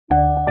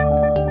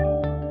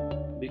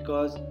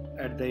because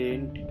at the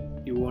end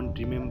you won't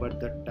remember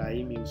the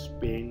time you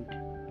spent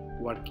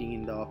working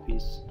in the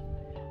office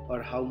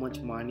or how much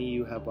money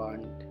you have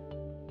earned.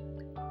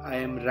 I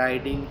am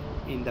riding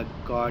in the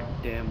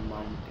goddamn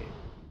mountain.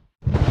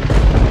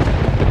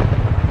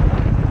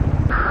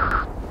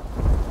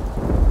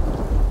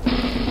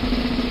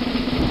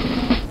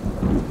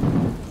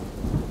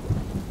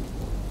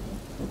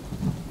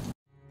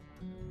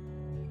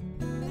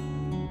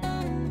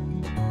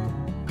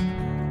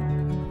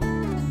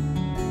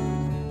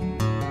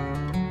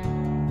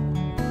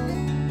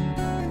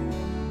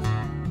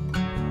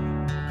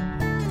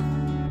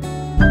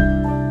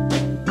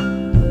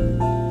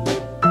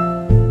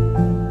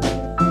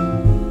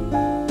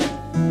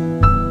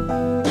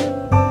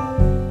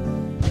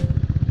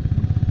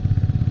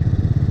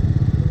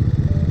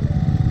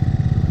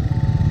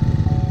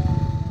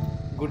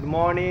 Good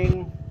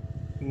morning.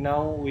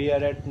 Now we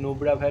are at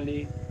Nubra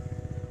Valley.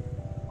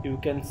 You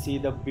can see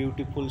the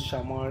beautiful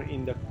summer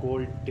in the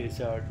cold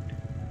desert,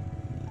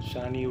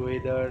 sunny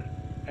weather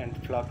and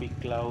fluffy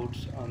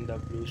clouds on the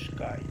blue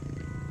sky.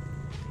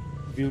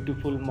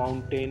 Beautiful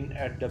mountain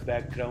at the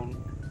background,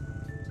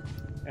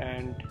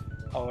 and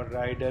our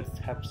riders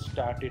have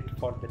started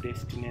for the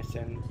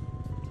destination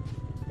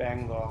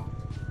Pangong.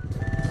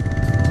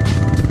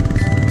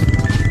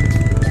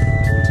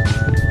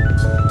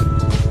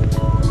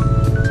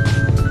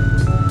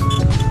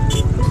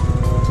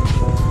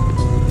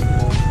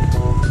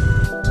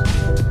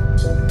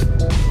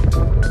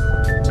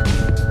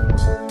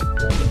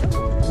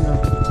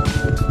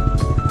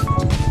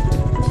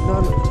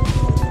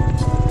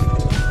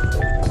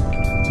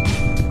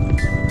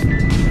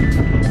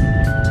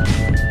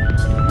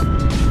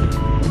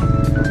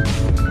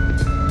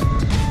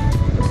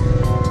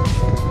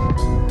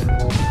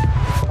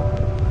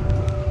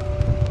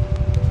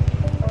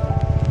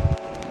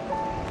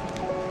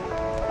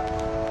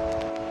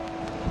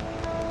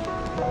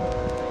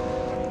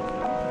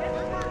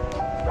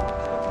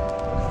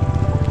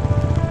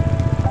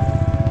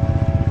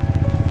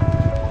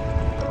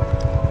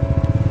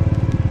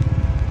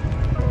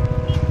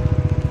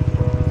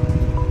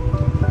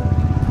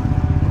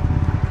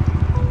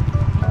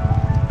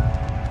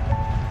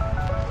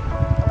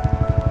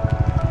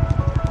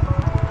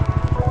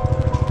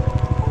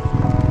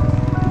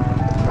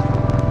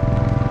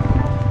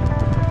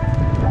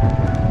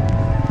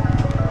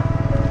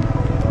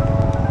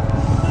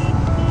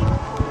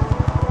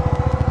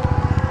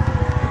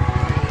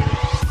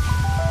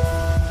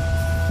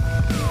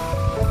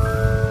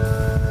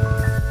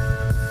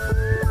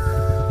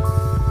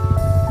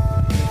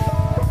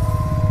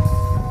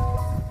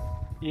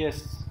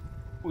 Yes,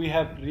 we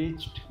have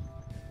reached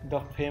the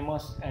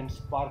famous and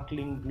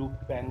sparkling blue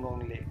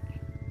Pangong Lake.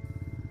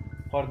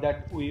 For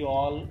that we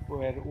all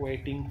were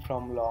waiting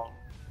from long.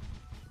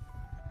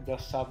 The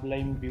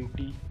sublime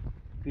beauty,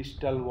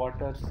 crystal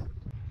waters,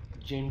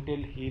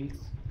 gentle hills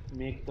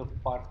make the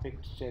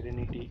perfect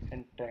serenity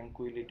and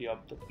tranquility of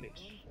the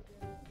place.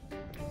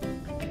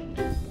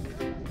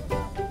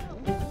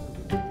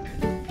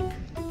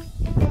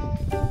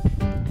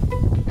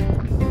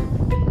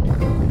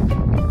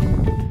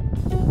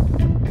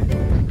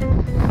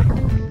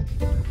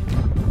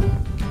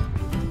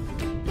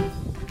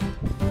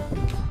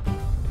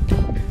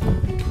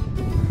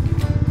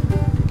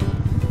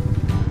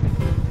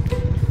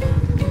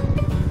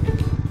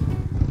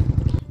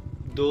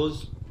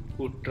 Those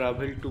who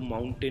travel to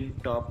mountain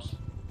tops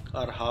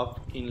are half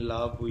in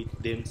love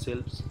with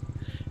themselves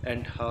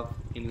and half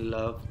in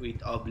love with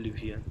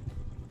oblivion.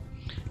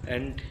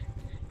 And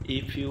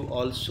if you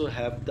also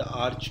have the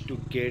urge to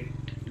get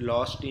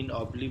lost in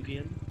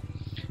oblivion,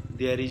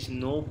 there is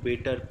no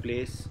better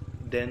place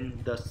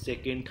than the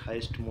second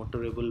highest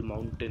motorable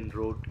mountain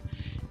road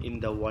in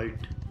the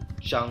world,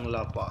 Chang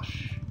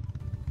Pass.